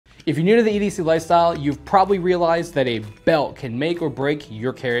If you're new to the EDC lifestyle, you've probably realized that a belt can make or break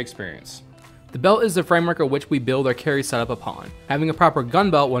your carry experience. The belt is the framework of which we build our carry setup upon. Having a proper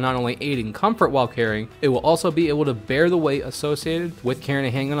gun belt will not only aid in comfort while carrying, it will also be able to bear the weight associated with carrying a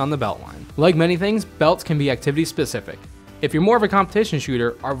handgun on the belt line. Like many things, belts can be activity specific. If you're more of a competition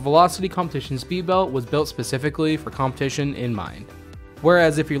shooter, our Velocity Competition Speed Belt was built specifically for competition in mind.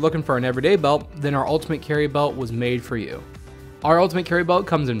 Whereas if you're looking for an everyday belt, then our Ultimate Carry Belt was made for you. Our Ultimate Carry Belt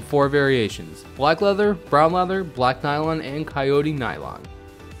comes in 4 variations: black leather, brown leather, black nylon, and coyote nylon.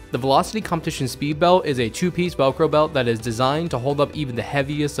 The Velocity Competition Speed Belt is a 2-piece Velcro belt that is designed to hold up even the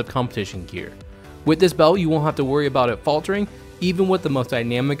heaviest of competition gear. With this belt, you won't have to worry about it faltering, even with the most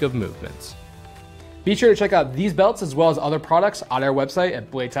dynamic of movements. Be sure to check out these belts as well as other products on our website at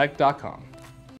bladetech.com.